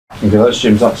Congrats,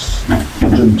 James. That's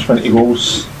 120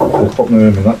 goals for the club now.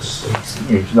 I mean, that's,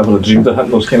 you never dreamed of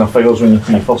hitting those kind of figures when you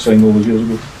first signed all those years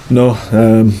ago.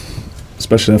 No,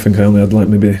 especially I think I only had like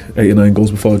maybe 8 or 9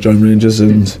 goals before I joined Rangers,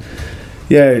 and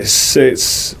yeah,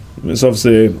 it's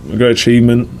obviously a great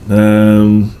achievement,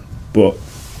 but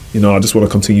you know, I just want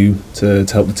to continue to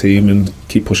help the team and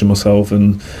keep pushing myself,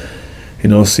 and you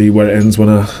know, see where it ends when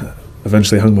I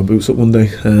eventually hang my boots up one day.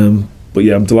 But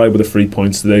yeah, I'm delighted with the 3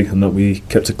 points today, and that we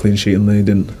kept a clean sheet and they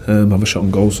didn't have a shot on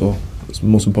goal, so that's the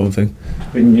most important thing.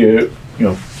 When you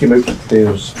came out today,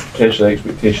 there was pressure,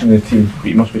 expectation of the team, but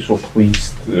you must be so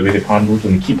pleased with the way they've handled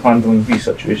and keep handling these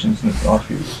situations in the last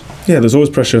few weeks. Yeah, there's always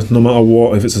pressure, no matter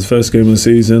what. If it's the first game of the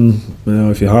season,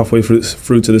 if you're halfway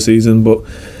through to the season, but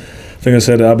I think I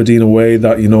said at Aberdeen away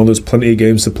that, you know, there's plenty of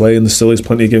games to play, and there still is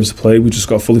plenty of games to play. We just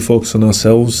got to fully focus on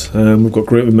ourselves. We've got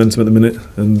great momentum at the minute,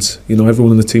 and you know,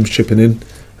 everyone in the team's chipping in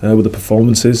with the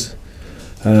performances.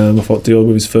 I thought Deal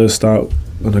with his first start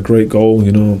and a great goal.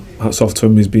 You know, hats off to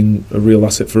him. He's been a real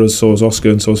asset for us. So is Oscar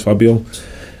and so is Fabio.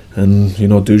 And you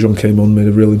know, Dujon came on, made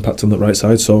a real impact on that right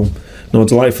side. So no,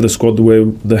 delighted for the squad the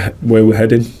way we're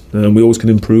heading. We always can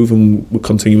improve, and we're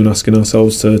continuing asking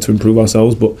ourselves to improve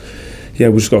ourselves, but yeah,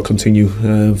 we've just got to continue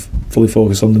fully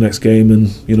focus on the next game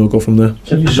and, you know, go from there.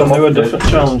 Is it now a different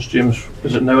challenge, James?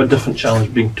 Is it now a different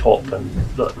challenge being top and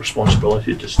that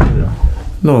responsibility to stay there?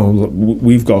 No,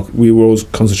 we were always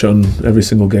concentrating on every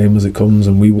single game as it comes,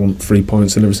 and we want 3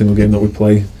 points in every single game that we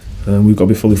play, and we've got to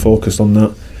be fully focused on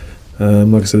that.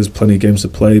 Like I said, there's plenty of games to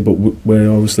play, but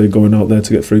we're obviously going out there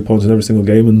to get 3 points in every single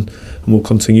game, and we'll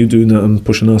continue doing that and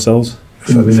pushing ourselves.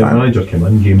 When the manager came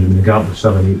in, James, I mean, the gap was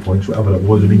 7-8 points, whatever it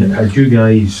was. I mean, had you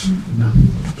guys,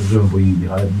 presumably, you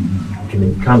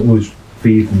can't lose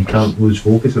faith and you can't lose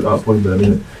focus at that point, but I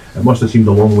mean, it must have seemed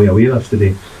a long way away this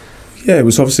today. Yeah, it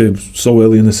was obviously so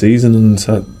early in the season, and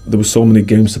there were so many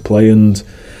games to play and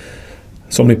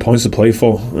so many points to play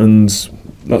for, and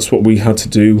that's what we had to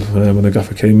do when the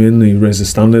gaffer came in. He raised the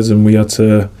standards, and we had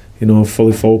to, you know,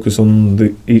 fully focus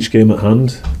on each game at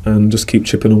hand and just keep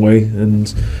chipping away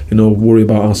and, you know, worry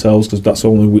about ourselves, because that's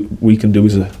all we can do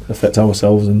is affect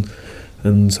ourselves, and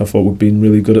I thought we've been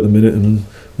really good at the minute, and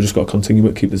we just got to continue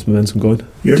it, keep this momentum going.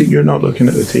 You're not looking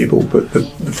at the table, but the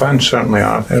fans certainly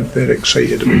are. They're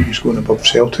excited about you going above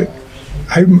Celtic.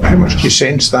 How much do you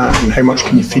sense that, and how much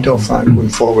can you feed off that going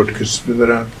forward? Because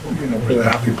they're a really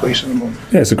happy place at the moment.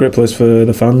 Yeah, it's a great place for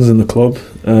the fans and the club.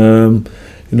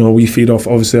 You know, we feed off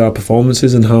obviously our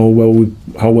performances and how well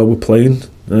we're playing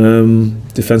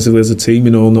defensively as a team.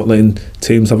 You know, not letting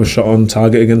teams have a shot on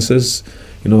target against us.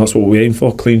 You know, that's what we aim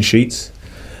for: clean sheets,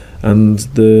 and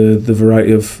the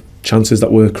variety of chances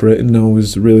that we're creating now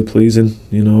is really pleasing.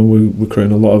 You know, we're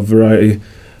creating a lot of variety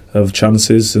of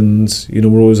chances, and you know,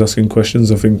 we're always asking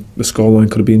questions. I think the scoreline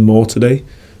could have been more today,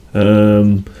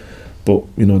 but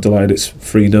you know, delighted it's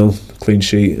 3-0, clean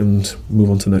sheet, and move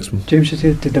on to the next one. James,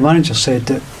 the manager said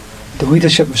that the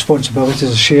leadership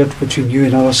responsibilities are shared between you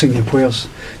and other senior players.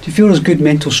 Do you feel there's good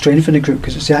mental strength in the group?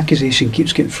 Because it's the accusation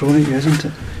keeps getting thrown at you, isn't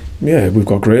it? Yeah, we've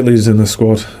got great leaders in the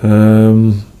squad.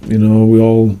 You know, we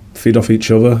all feed off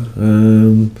each other,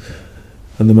 and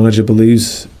the manager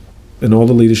believes in all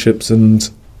the leaderships, and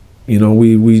you know,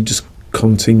 we just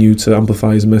continue to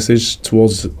amplify his message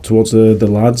towards the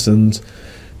lads, and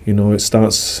you know, it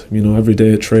starts, you know, every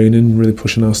day at training, really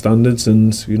pushing our standards,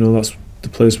 and you know, that's the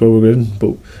place where we're in.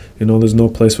 But you know, there's no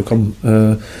place for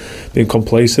being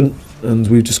complacent, and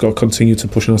we've just got to continue to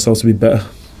push ourselves to be better.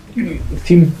 The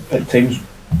team at times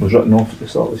was written off at the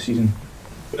start of the season,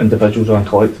 individuals and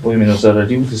collectively. I mean, is there a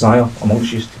real desire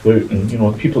amongst you to go out and, you know,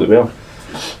 the people that were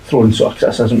throwing sort of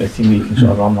criticism to the team, that you can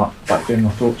sort of ram that back down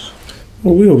their throats?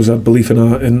 Well, we always had belief in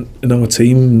our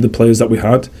team, the players that we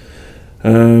had.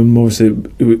 Obviously,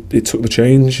 it took the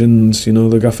change, and you know,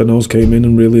 the gaffer nose came in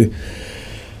and really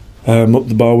up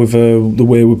the bar with the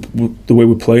way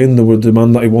we're playing, the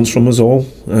demand that he wants from us all,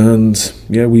 and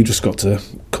yeah, we just got to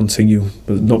continue,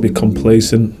 but not be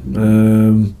complacent,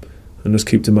 and just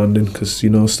keep demanding, because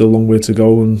you know, still a long way to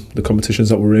go, and the competitions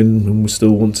that we're in, and we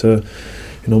still want to,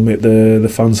 you know, make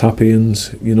the fans happy,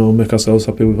 and you know, make ourselves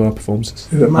happy with our performances.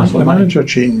 The manager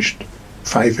changed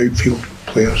 5 outfield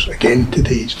players again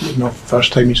today. It's not the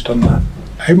first time he's done that.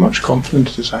 How much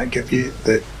confidence does that give you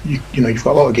that you know, you've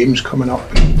got a lot of games coming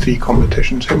up in 3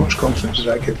 competitions? How much confidence does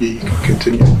that give you can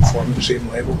continue to perform at the same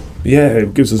level? Yeah,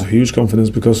 it gives us a huge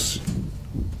confidence, because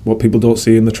what people don't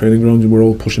see in the training ground, we're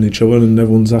all pushing each other, and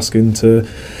everyone's asking to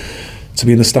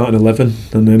be in the starting 11,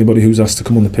 and anybody who's asked to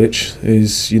come on the pitch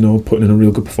is, you know, putting in a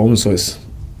real good performance. So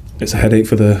it's a headache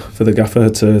for the gaffer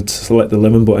to select the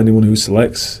 11, but anyone who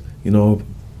selects, you know,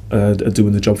 are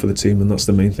doing the job for the team, and that's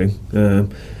the main thing.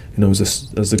 you know, as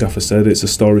the gaffer said, it's a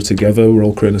story together. We're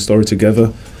all creating a story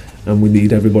together, and we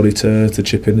need everybody to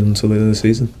chip in until the end of the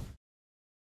season.